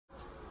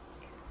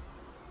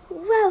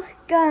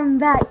Welcome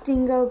back,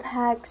 Dingo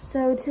Pack.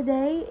 So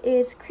today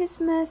is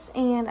Christmas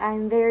and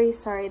I'm very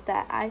sorry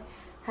that I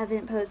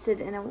haven't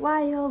posted in a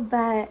while,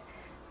 but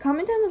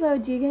comment down below,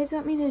 do you guys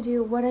want me to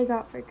do what I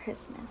got for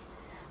Christmas?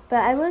 But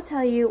I will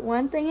tell you,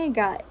 one thing I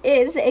got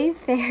is a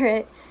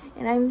ferret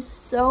and I'm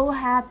so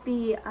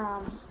happy.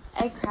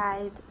 I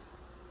cried.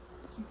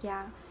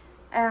 Yeah.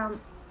 And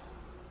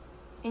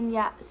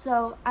yeah,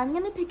 so I'm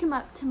gonna pick him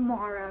up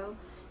tomorrow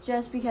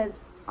just because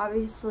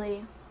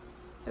obviously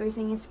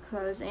everything is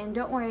closed, and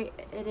don't worry,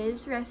 it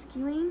is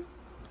rescuing,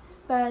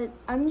 but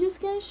I'm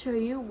just going to show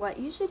you what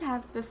you should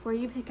have before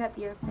you pick up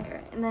your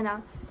ferret, and then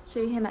I'll show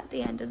you him at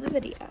the end of the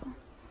video.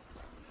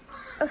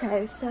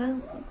 Okay,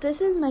 so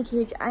this is my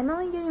cage. I'm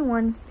only getting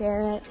one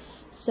ferret,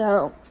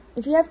 so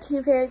if you have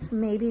two ferrets,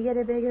 maybe get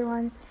a bigger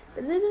one,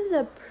 but this is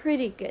a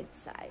pretty good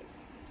size.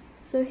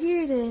 So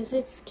here it is,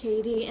 it's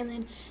Katie, and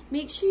then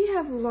make sure you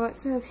have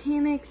lots of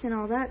hammocks and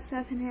all that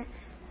stuff in it.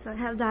 So I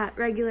have that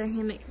regular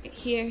hammock right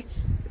here,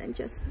 and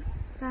just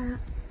that.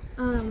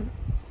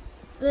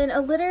 Then a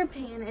litter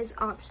pan is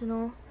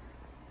optional.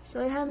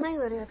 So I have my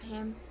litter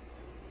pan,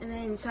 and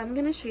then so I'm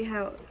gonna show you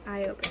how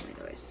I open my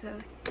door.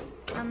 So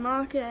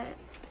unlock it.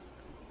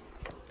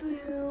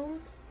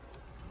 Boom.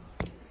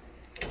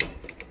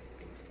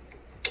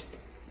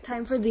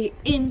 Time for the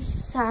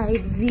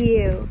inside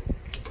view.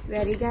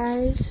 Ready,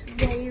 guys?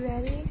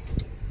 Ready?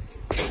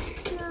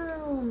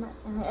 Boom.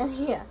 And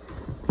then yeah.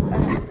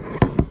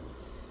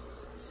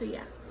 So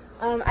yeah,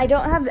 I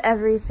don't have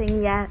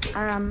everything yet,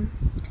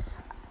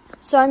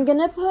 so I'm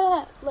gonna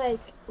put like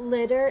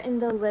litter in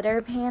the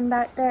litter pan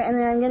back there, and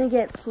then I'm gonna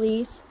get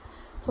fleece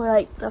for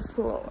like the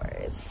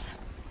floors.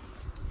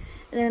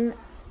 And then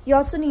you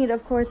also need,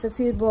 of course, a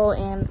food bowl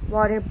and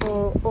water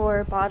bowl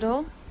or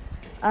bottle.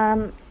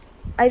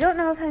 I don't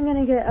know if I'm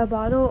gonna get a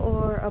bottle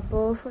or a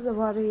bowl for the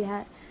water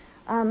yet.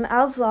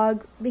 I'll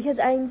vlog because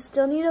I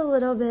still need a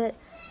little bit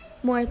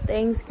more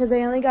things because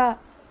I only got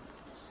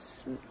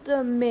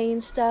the main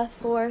stuff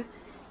for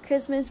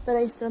Christmas, but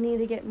I still need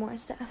to get more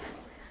stuff.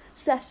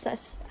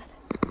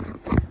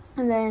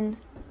 And then,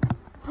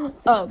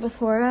 oh,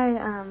 before I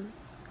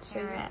show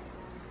you.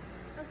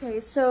 Okay,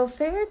 so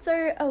ferrets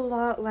are a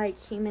lot like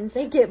humans.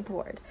 They get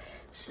bored.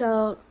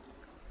 So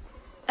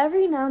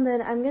every now and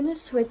then I'm gonna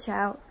switch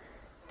out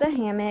the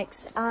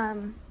hammocks.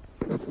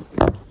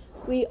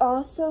 We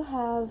also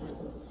have,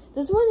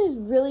 this one is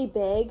really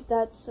big.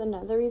 That's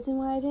another reason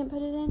why I didn't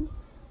put it in.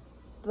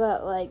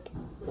 But like,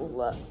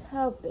 look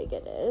how big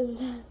it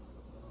is.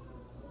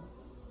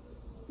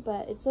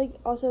 But it's like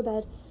also a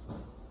bed.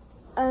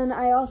 And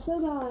I also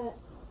got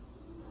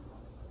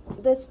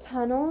this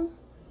tunnel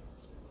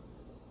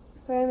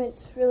for him.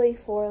 It's really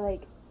for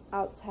like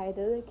outside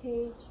of the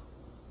cage.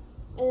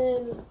 And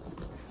then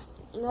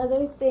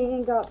another thing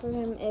I got for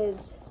him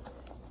is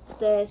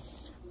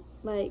this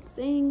like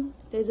thing.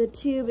 There's a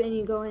tube and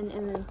you go in,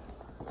 and then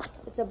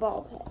it's a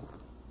ball pit.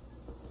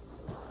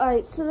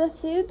 Alright, so the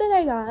food that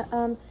I got,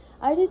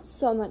 I did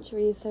so much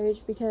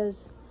research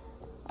because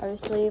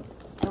obviously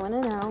I want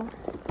to know.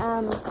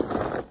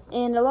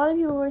 And a lot of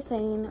people were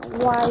saying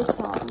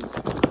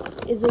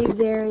Ysong is a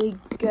very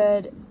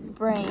good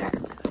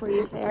brand for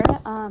your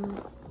ferret.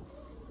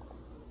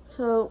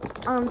 So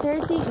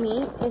ferrets eat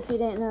meat, if you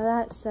didn't know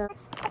that, so.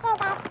 It's really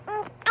good.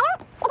 And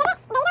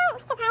they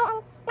don't supply it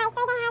in my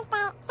stores I have,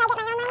 but so I get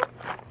my own one.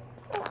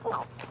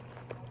 Nice.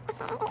 Ferrets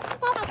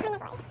are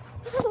carnivores.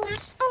 Yeah.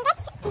 And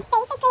that's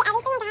basically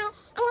everything I got.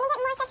 I'm gonna get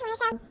more stuff for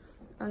myself.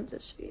 I'll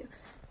just show you.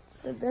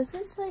 So this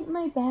is like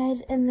my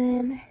bed, and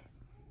then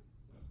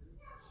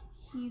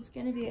he's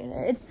gonna be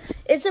there.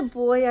 It's a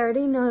boy. I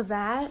already know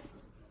that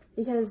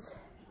because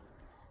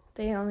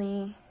they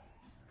only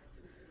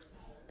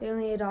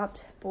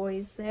adopt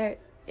boys there.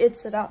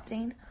 It's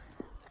adopting.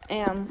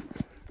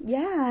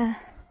 Yeah.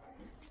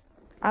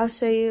 I'll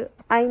show you.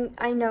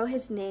 I know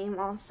his name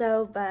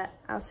also, but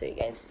I'll show you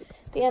guys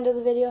at the end of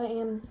the video.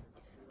 And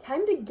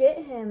time to get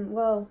him.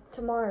 Well,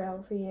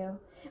 tomorrow for you.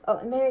 Oh,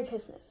 and Merry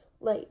Christmas.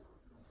 Late.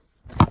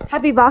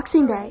 Happy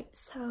Boxing Day.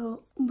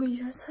 So we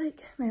just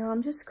my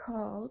mom just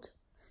called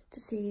to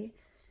see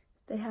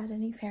if they had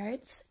any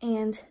ferrets,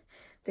 and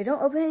they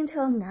don't open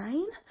until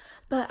 9,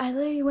 but I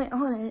literally went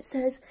on and it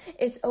says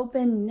it's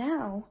open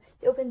now.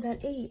 It opens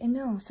at 8, and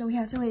no, so we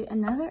have to wait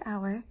another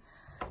hour.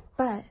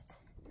 But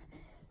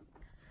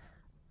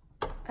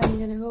I'm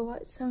gonna go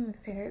watch some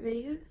ferret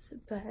videos,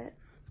 but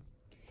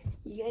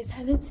you guys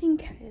haven't seen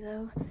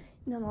Kylo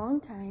in a long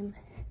time,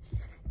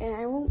 and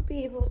I won't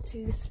be able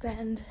to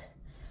spend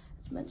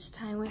as much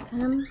time with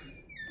him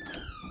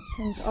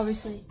since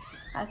obviously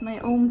I have my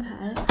own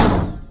pet.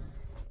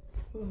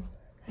 Ooh,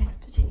 I have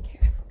to take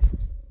care of him.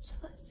 So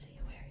let's see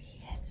where he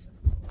is.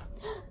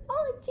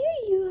 Oh,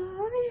 there you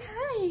are.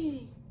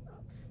 Hi.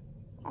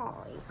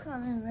 Oh, you're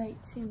coming right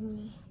to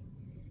me.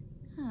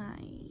 Hi.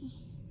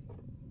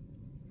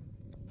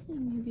 Hey,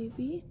 my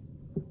baby.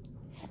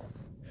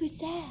 Who's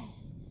that?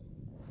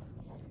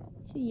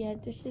 So yeah,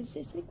 this is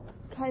like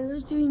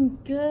Kylo's doing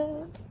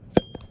good.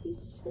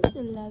 He's such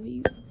a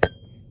lovey.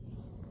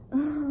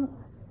 Oh,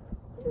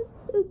 you're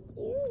so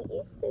cute.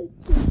 You're so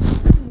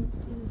cute.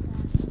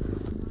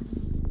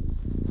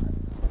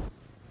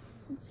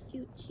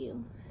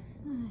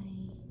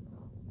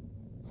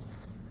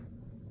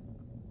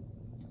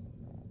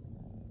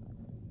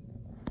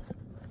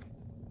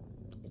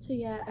 So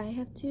yeah, I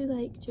have to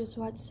like just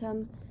watch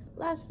some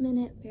last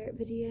minute ferret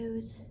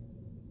videos.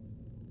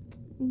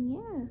 And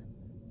yeah.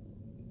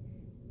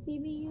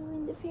 Maybe you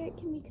and the ferret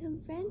can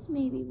become friends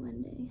maybe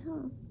one day,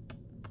 huh?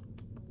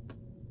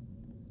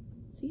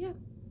 So yeah.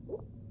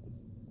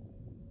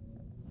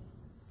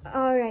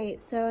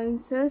 Alright, so I'm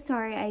so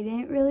sorry I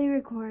didn't really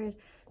record,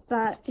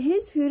 but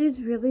his food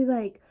is really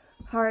like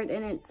hard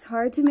and it's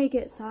hard to make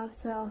it soft,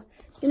 so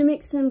I'm gonna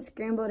make some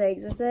scrambled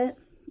eggs with it.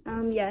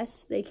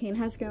 Yes, they can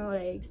have scrambled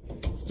eggs.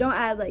 Just don't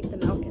add like the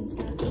milk and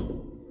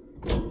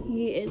stuff.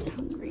 He is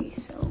hungry,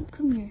 so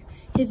come here.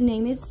 His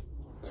name is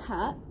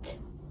Tuck.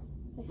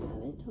 I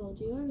haven't told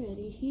you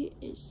already. He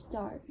is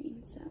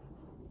starving, so.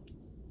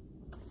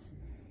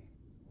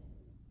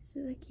 Is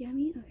it like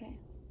yummy? Okay.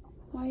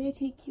 Why did I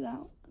take you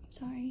out? I'm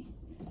sorry.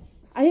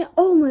 I didn't,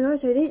 oh my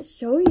gosh, I didn't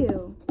show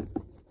you.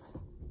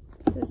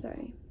 So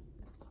sorry.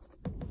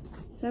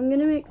 So I'm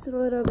gonna mix a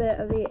little bit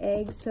of the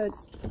eggs so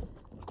it's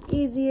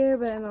easier,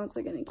 but I'm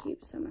also gonna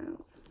keep some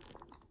out.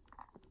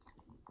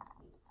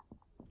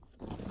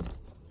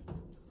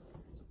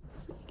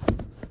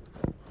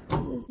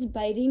 This is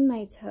biting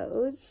my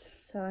toes,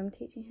 so I'm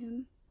teaching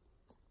him.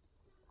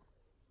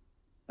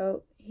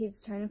 Oh,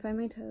 he's trying to find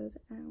my toes.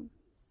 Ow.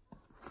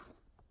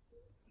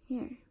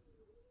 Here.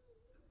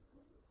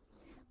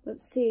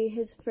 Let's see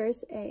his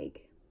first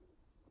egg.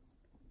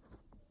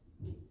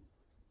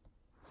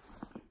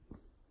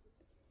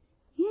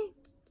 Here.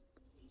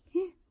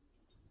 Here.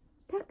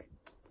 Tuck.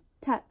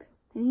 Tuck.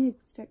 I need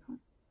to start calling.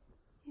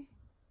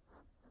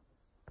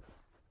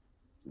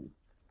 Here.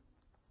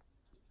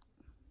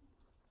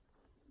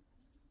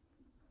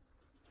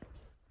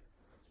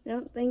 I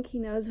don't think he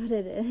knows what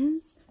it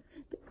is,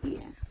 but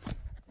yeah.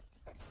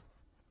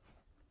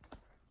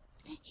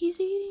 He's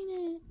eating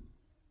it.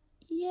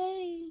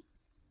 Yay.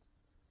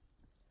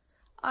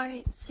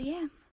 Alright, so yeah.